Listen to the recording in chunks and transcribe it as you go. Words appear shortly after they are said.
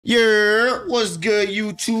Yeah, what's good,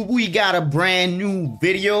 YouTube? We got a brand new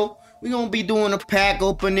video. We're gonna be doing a pack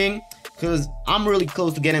opening because I'm really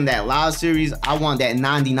close to getting that live series. I want that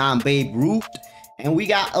 99 Babe Ruth, and we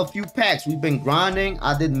got a few packs. We've been grinding.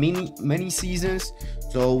 I did many seasons,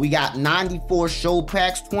 so we got 94 show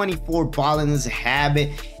packs, 24 Ballin's Habit,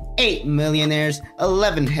 8 millionaires,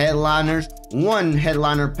 11 headliners, 1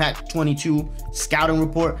 headliner pack, 22 scouting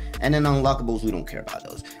report, and then unlockables. We don't care about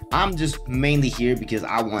those. I'm just mainly here because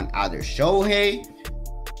I want either Shohei,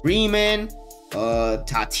 Freeman,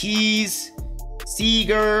 Tatis,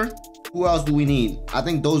 Seager. Who else do we need? I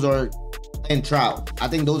think those are, and Trout. I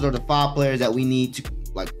think those are the 5 players that we need to,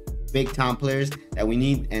 like, big time players that we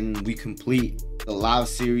need, and we complete the live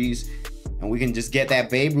series, and we can just get that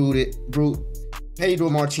Babe Ruth, Pedro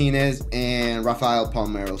Martinez, and Rafael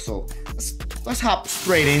Palmeiro. So let's hop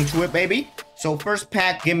straight into it, baby. So first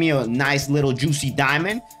pack, give me a nice little juicy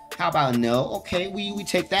diamond. How about no? Okay, we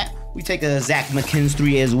take that. We take a Zach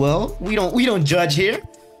McKinstry as well. We don't judge here.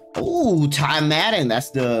 Oh, Ty Madden.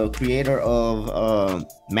 That's the creator of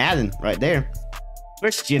Madden right there.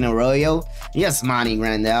 Christian Arroyo. Yes, Monty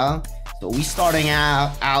Grandal. So we starting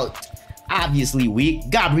out obviously weak.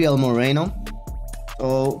 Gabriel Moreno.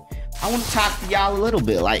 So I want to talk to y'all a little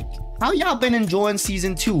bit, like, how y'all been enjoying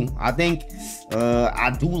season 2? I think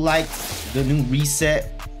I do like the new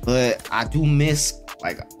reset, but I do miss,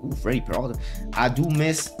 like, Freddie Peralta. I do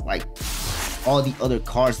miss, like, all the other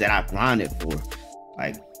cards that I grinded for.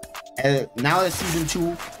 Like, now that season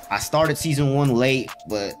 2, I started season 1 late,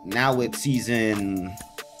 but now with season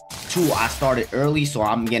 2, I started early, so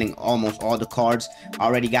I'm getting almost all the cards. I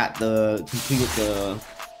already got completed the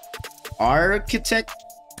architect,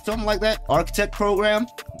 something like that, architect program.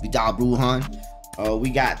 Vidal Brujan.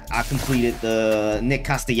 I completed the Nick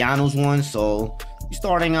Castellanos one, so we're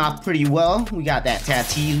starting off pretty well. We got that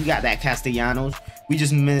Tatis, we got that Castellanos. We're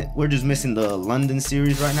just missing the London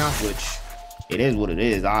series right now, which it is what it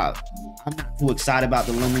is. I'm not too excited about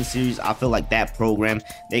the London series. I feel like that program,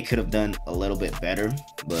 they could have done a little bit better,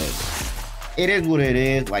 but it is what it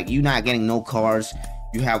is. Like, you're not getting no cards.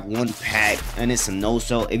 You have 1 pack, and it's a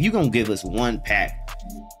no-sell. If you're gonna give us 1 pack,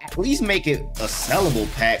 at least make it a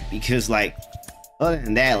sellable pack, because, like, other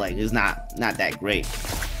than that, like, it's not that great.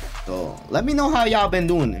 So let me know how y'all been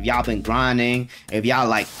doing. If y'all been grinding, if y'all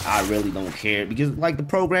like, I really don't care, because, like, the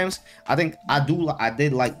programs, I think I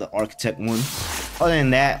did like the architect one. Other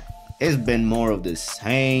than that, it's been more of the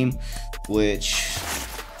same, which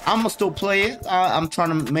I'm gonna still play it. I'm trying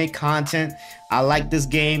to make content. I like this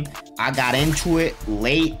game. I got into it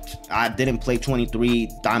late. I didn't play 23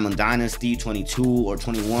 Diamond Dynasty, 22 or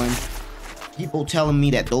 21. People telling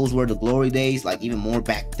me that those were the glory days, like even more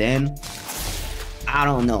back then. I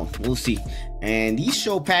don't know. We'll see. And these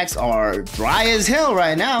show packs are dry as hell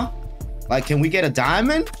right now. Like, can we get a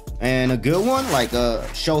diamond and a good one, like a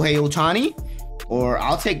Shohei Ohtani? Or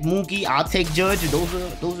I'll take Mookie, I'll take Judge.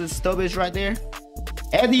 Those are stubbish right there.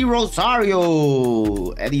 Eddie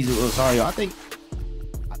Rosario. I think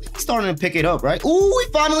he's starting to pick it up, right? Ooh, we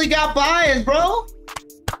finally got Baez, bro.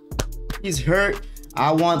 He's hurt.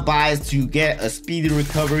 I want Baez to get a speedy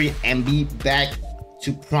recovery and be back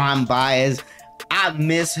to prime Baez. I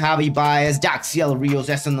miss Javi Baez. Jaxiel Rios,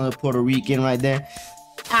 that's another Puerto Rican right there.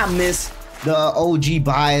 I miss the OG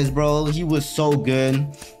Baez, bro. He was so good.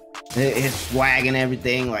 His swag and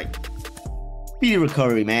everything, like, speedy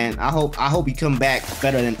recovery, man. I hope you come back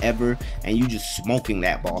better than ever and you just smoking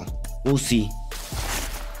that ball. We'll see.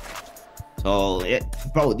 So,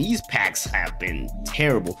 bro, these packs have been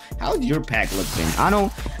terrible. How's your pack look been?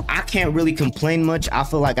 I can't really complain much. I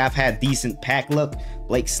feel like I've had decent pack luck.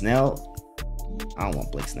 Blake Snell. I don't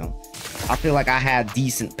want Blake Snell. I feel like I had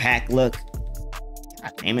decent pack luck.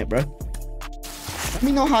 God damn it, bro. Let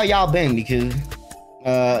me know how y'all been, because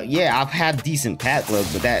yeah, I've had decent pack luck,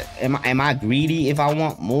 but that am I greedy if I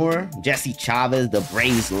want more? Jesse Chavez, the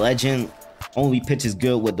Braves legend, only pitches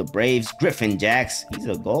good with the Braves. Griffin Jacks, he's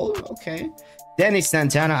a gold. Okay. Dennis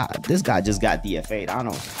Santana, this guy just got DFA'd. I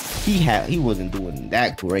don't know. He wasn't doing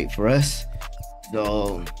that great for us.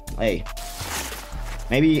 So, hey,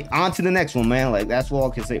 maybe on to the next one, man. Like, that's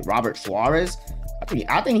what I can say. Robert Suarez,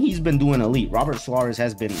 I think he's been doing elite. Robert Suarez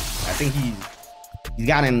has been, I think he's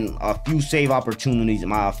gotten a few save opportunities.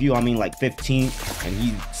 By a few, I mean like 15, and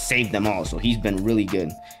he saved them all. So he's been really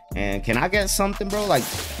good. And can I get something, bro? Like,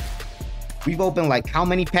 we've opened, like, how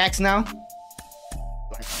many packs now?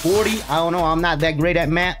 Like 40? I don't know. I'm not that great at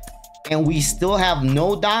math. And we still have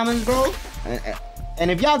no diamonds, bro. And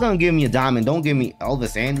if y'all gonna give me a diamond, don't give me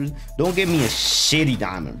Elvis Andrews. Don't give me a shitty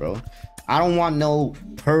diamond, bro. I don't want no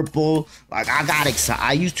purple. Like,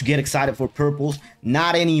 I used to get excited for purples.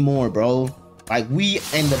 Not anymore, bro. Like, we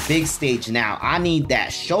in the big stage now. I need that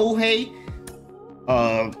Shohei.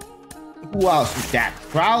 Who else is that?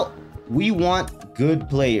 Trout. We want good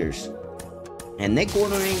players. And Nick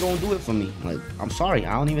Gordon ain't gonna do it for me. Like, I'm sorry.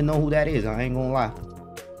 I don't even know who that is. I ain't gonna lie.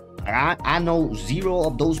 I know 0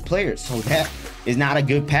 of those players. So that is not a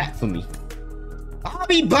good pack for me.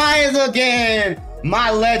 Bobby Byers again.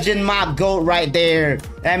 My legend, my GOAT right there.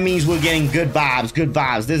 That means we're getting good vibes. Good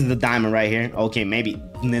vibes. This is the diamond right here. Okay, maybe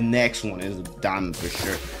the next one is a diamond for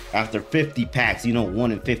sure. After 50 packs, you know,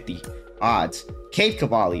 1 in 50 odds. Cade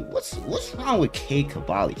Cavalli. What's wrong with Cade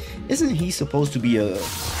Cavalli? Isn't he supposed to be a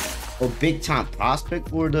big time prospect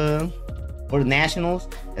for the Nationals?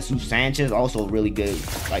 Jesus Sanchez also really good.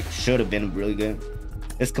 Like, should have been really good.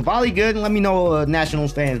 Is Cavalli good? Let me know,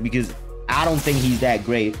 Nationals fans, because I don't think he's that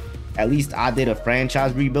great. At least I did a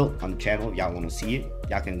franchise rebuild on the channel. If y'all want to see it,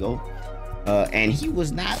 y'all can go. And he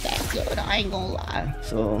was not that good. I ain't gonna lie.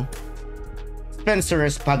 So Spencer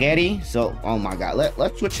Spaghetti. So, oh my God,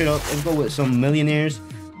 let's switch it up. Let's go with some millionaires.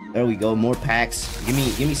 There we go. More packs. Give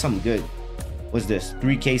me something good. What's this?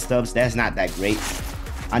 3K stubs. That's not that great.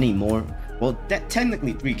 I need more. Well, that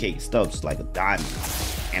technically 3K stubs like a diamond,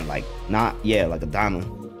 and like not, yeah, like a diamond.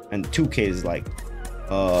 And 2K is like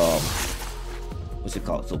what's it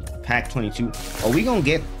called? So pack 22. Are we gonna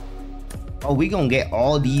get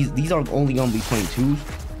all these? These are only gonna be 22s.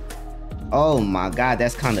 Oh my God,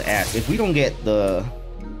 that's kind of ass. If we don't get the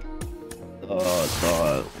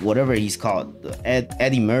whatever he's called, the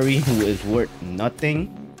Eddie Murray, who is worth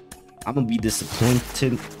nothing, I'm gonna be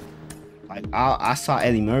disappointed. Like, I saw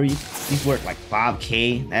Eddie Murray. He's worth like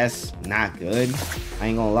 5K. That's not good. I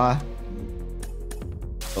ain't gonna lie.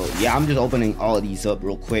 So yeah, I'm just opening all of these up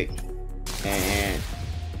real quick. And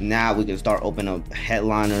now we can start opening up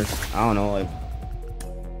headliners. I don't know if...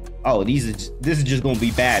 Oh, this is just gonna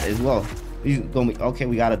be bad as well. These are gonna be... Okay,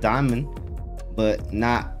 we got a diamond, but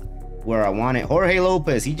not where I want it. Jorge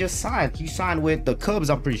Lopez, he just signed. He signed with the Cubs,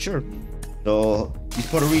 I'm pretty sure. So he's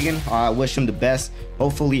Puerto Rican. I wish him the best.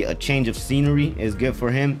 Hopefully a change of scenery is good for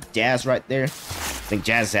him. Jazz right there. I think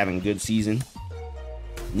Jazz is having a good season.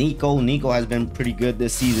 Nico has been pretty good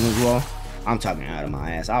this season as well. I'm talking out of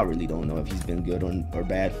my ass. I really don't know if he's been good or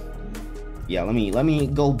bad. Yeah, let me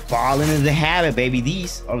go ball into the habit, baby.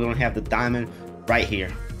 These are gonna have the diamond right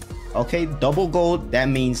here. Okay, double gold. That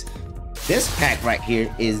means this pack right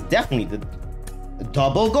here is definitely the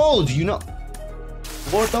double golds. You know,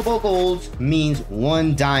 4 double golds means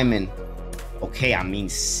 1 diamond. Okay, I mean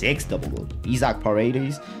 6 double golds. Isaac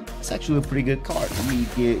Paredes. That's actually a pretty good card.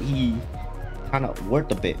 He kind of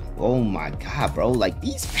worth a bit. Oh my God, bro, like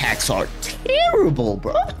these packs are terrible,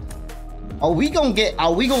 bro. Are we gonna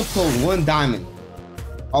pull 1 diamond?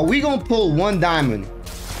 Are we gonna pull 1 diamond?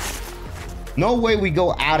 No way we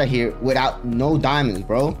go out of here without no diamonds,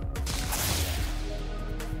 bro.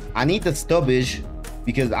 I need the stubbage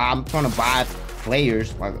because I'm trying to buy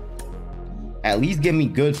players. Like, at least give me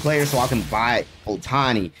good players so I can buy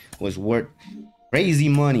Ohtani, was worth crazy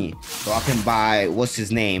money, so I can buy, what's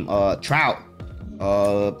his name, Trout,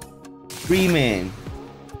 Freeman.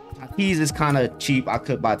 Tatis is kind of cheap. I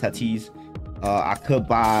could buy Tatis. I could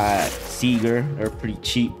buy Seager. They're pretty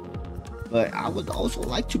cheap, but I would also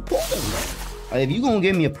like to pull them, bro. If you're gonna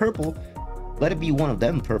give me a purple, let it be one of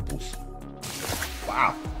them purples.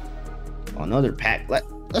 Wow, another pack.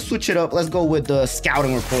 Let's switch it up. Let's go with the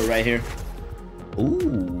scouting report right here.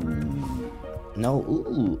 Ooh, no,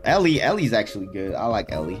 ooh, Ellie's actually good. I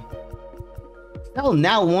like Ellie. Hell,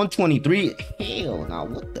 now 123. Hell, now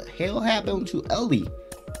what the hell happened to Ellie?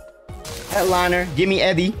 Headliner, give me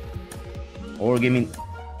Eddie, or give me.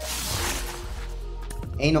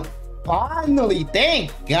 Ain't no. Finally,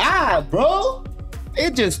 thank God, bro.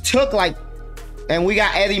 It just took like, and we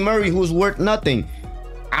got Eddie Murray, who's worth nothing.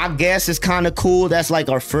 I guess it's kind of cool. That's like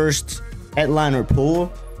our first headliner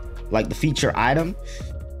pull, like the feature item.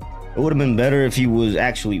 It would have been better if he was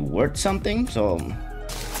actually worth something. So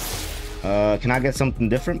can I get something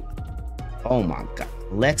different? Oh my God,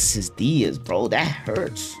 Lexus Diaz, bro, that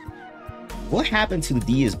hurts. What happened to the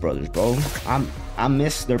Diaz brothers, bro? I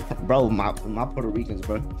miss their, bro, my Puerto Ricans,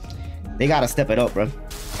 bro. They gotta step it up, bro.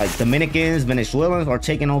 Like, Dominicans, Venezuelans are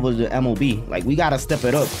taking over the MLB. Like, we gotta step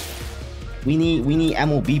it up. We need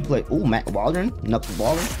MLB play. Oh, Matt Waldron,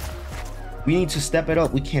 knuckleballer. We need to step it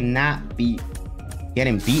up. We cannot be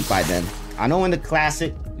getting beat by them. I know in the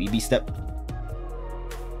classic we be step.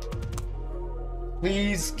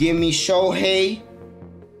 Please give me Shohei.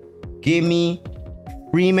 Give me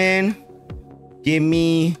Freeman. Give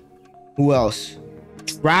me, who else?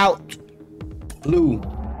 Trout. Blue.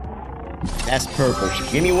 That's purple.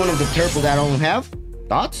 Give me one of the purple that I don't have.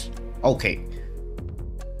 Thoughts? Okay.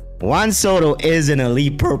 Juan Soto is an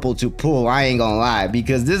elite purple to pull, I ain't gonna lie,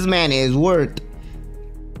 because this man is worth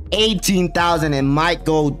 18,000 and might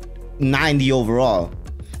go 90 overall.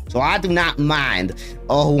 So I do not mind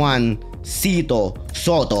Juancito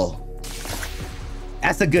Soto.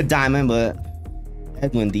 That's a good diamond, but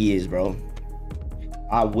Edwin Diaz, bro.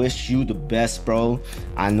 I wish you the best, bro.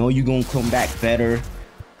 I know you're gonna come back better.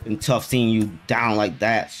 Been tough seeing you down like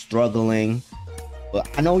that, struggling. But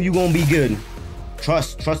I know you're gonna be good.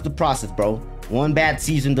 Trust the process, bro. One bad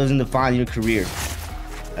season doesn't define your career.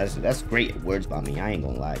 That's great words by me. I ain't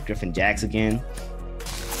gonna lie. Griffin Jacks again.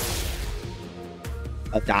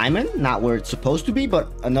 A diamond, not where it's supposed to be,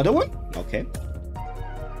 but another one. Okay.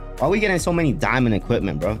 Why are we getting so many diamond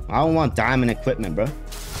equipment, bro? I don't want diamond equipment, bro.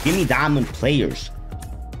 Give me diamond players.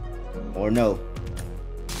 Or no.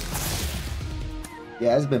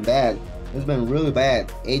 Yeah, it's been bad. It's been really bad.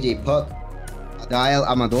 AJ Puck. Dial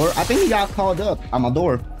Amador. I think he got called up.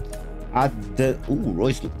 Amador.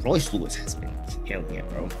 Royce Lewis has been killing it,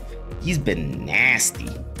 bro. He's been nasty.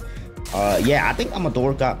 Yeah, I think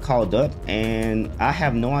Amador got called up, and I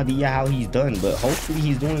have no idea how he's done, but hopefully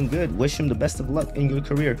he's doing good. Wish him the best of luck in your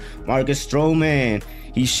career. Marcus Stroman,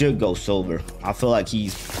 he should go silver. I feel like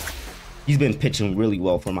he's been pitching really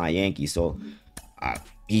well for my Yankees, so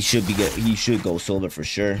he should be good. He should go silver for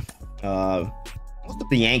sure. Most of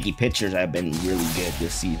the Yankee pitchers have been really good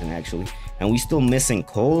this season, actually, and we still missing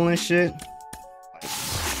Cole and shit.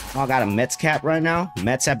 I got a Mets cap right now.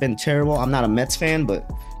 Mets have been terrible. I'm not a Mets fan, but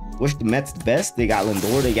wish the Mets the best. They got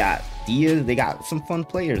Lindor, they got Diaz, they got some fun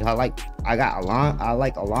players. I like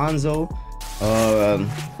Alonso.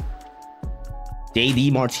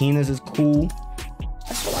 JD Martinez is cool.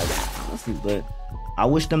 That's what I got, honestly. But I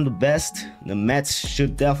wish them the best. The Mets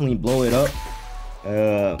should definitely blow it up.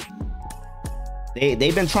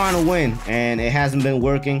 They've been trying to win, and it hasn't been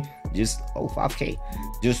working. Just 5K.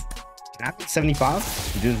 Just can I pick 75?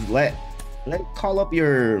 Just let call up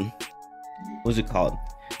your, what's it called?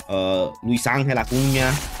 Luis Angel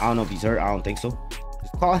Acuna. I don't know if he's hurt. I don't think so.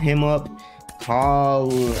 Just call him up. Call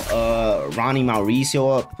Ronnie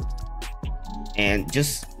Mauricio up, and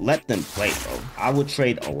just let them play, bro. I would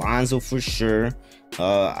trade Alonso for sure.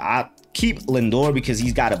 I keep Lindor because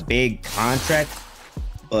he's got a big contract,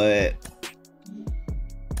 but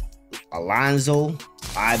Alonso,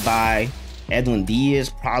 bye-bye. Edwin Diaz,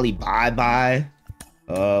 probably bye-bye.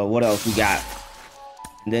 What else we got?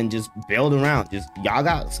 And then just build around. Just y'all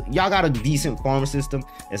got a decent farm system.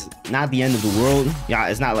 It's not the end of the world. Yeah,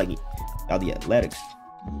 it's not like y'all the Athletics.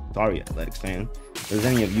 Sorry, Athletics fans. If there's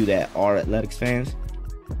any of you that are Athletics fans,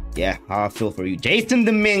 yeah, I feel for you. Jason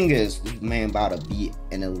Dominguez, this man about to be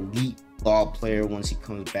an elite ball player once he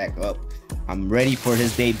comes back up. I'm ready for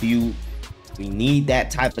his debut. We need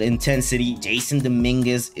that type of intensity. Jason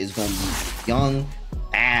Dominguez is going to be young,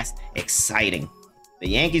 fast, exciting. The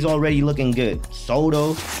Yankees already looking good.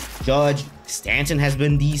 Soto, Judge, Stanton has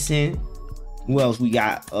been decent. Who else we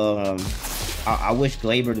got? I wish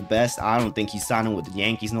Gleyber the best. I don't think he's signing with the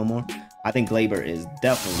Yankees no more. I think Gleyber is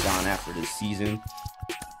definitely gone after this season.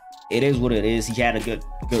 It is what it is. He had a good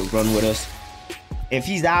run with us. If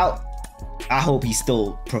he's out, I hope he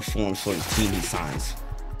still performs for the team he signs.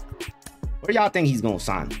 Where y'all think he's gonna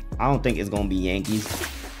sign? I don't think it's gonna be Yankees.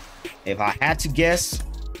 If I had to guess,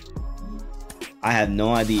 I have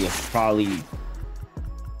no idea. Probably,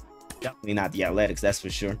 definitely not the Athletics, that's for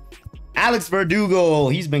sure. Alex Verdugo,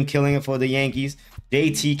 he's been killing it for the Yankees.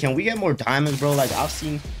 JT, can we get more diamonds, bro? Like I've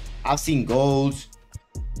seen golds.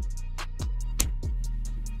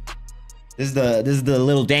 This is the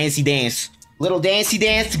little dancey dance. Little dancey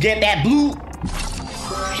dance to get that blue.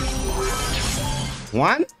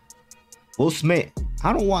 One? Will Smith.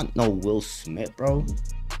 I don't want no Will Smith, bro.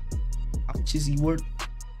 How much is he worth?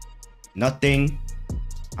 Nothing.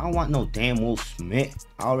 I don't want no damn Will Smith.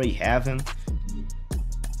 I already have him.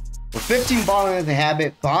 With 15 balling as a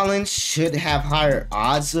habit, balling should have higher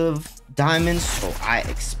odds of diamonds, so I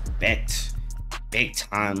expect big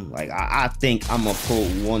time. Like I think I'm gonna pull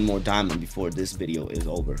one more diamond before this video is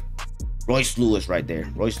over. Royce Lewis right there.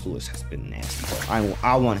 Royce Lewis has been nasty, bro.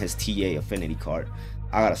 I want his TA affinity card.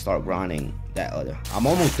 I gotta start grinding that other. I'm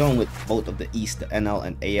almost done with both of the East, the NL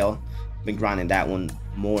and AL. Been grinding that one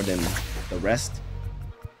more than the rest.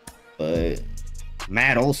 But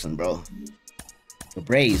Matt Olson, bro. The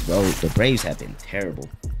Braves, bro. The Braves have been terrible.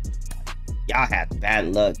 Y'all had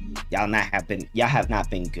bad luck. Y'all have not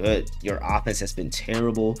been good. Your offense has been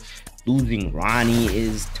terrible. Losing Ronnie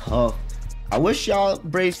is tough. I wish y'all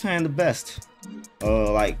Braves fan the best.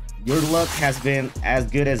 Like your luck has been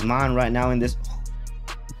as good as mine right now in this.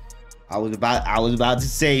 I was about to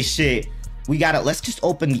say shit. We gotta, let's just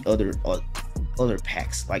open the other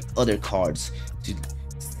packs, like other cards.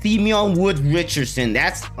 Simeon Wood Richardson,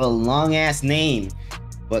 that's a long ass name,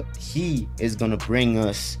 but he is gonna bring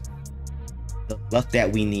us the luck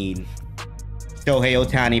that we need. Shohei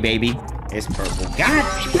Ohtani, baby. It's purple.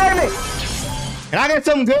 God damn it! Can I get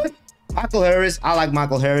something good? Michael Harris. I like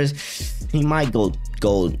Michael Harris. He might go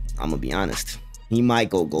gold. I'm gonna be honest. He might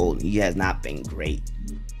go gold. He has not been great.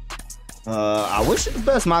 I wish you the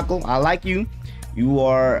best, Michael. I like you. You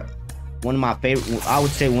are one of my favorite. I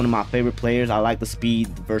would say one of my favorite players. I like the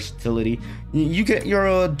speed, the versatility. You're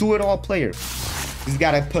a do-it-all player. You just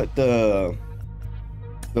gotta put the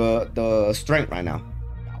strength right now.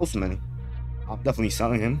 Osman, I'm definitely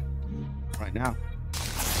selling him right now.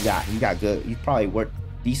 Yeah, he got good. He's probably worth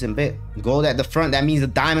a decent bit. Gold at the front. That means the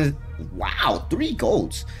diamonds. Wow, 3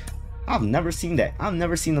 golds. I've never seen that. I've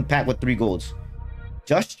never seen a pack with 3 golds.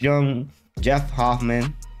 Just Young, Jeff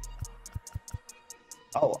Hoffman.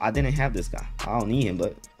 Oh, I didn't have this guy. I don't need him,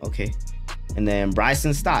 but okay. And then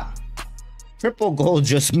Bryson Stott. Triple gold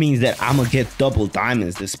just means that I'm gonna get double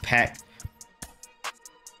diamonds this pack.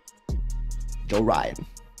 Joe Ryan.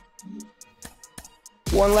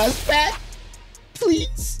 One last pack.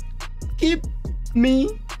 Please give me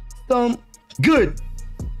some good.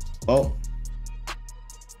 Oh.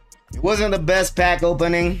 It wasn't the best pack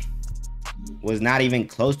opening. Was not even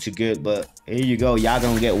close to good, but here you go. Y'all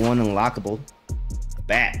gonna get one unlockable.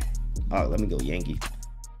 Back. Oh, let me go Yankee.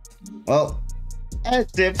 Well,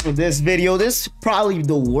 that's it for this video. This is probably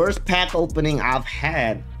the worst pack opening I've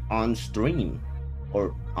had on stream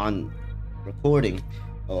or on recording.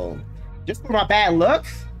 Just for my bad luck,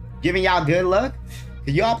 giving y'all good luck.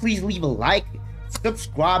 Could y'all please leave a like,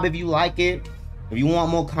 subscribe if you like it. If you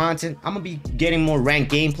want more content, I'm gonna be getting more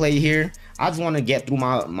ranked gameplay here. I just want to get through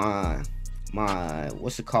my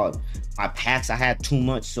what's it called, my packs. I had too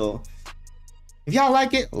much. So if y'all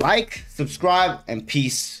like it, like, subscribe, and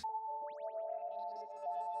peace.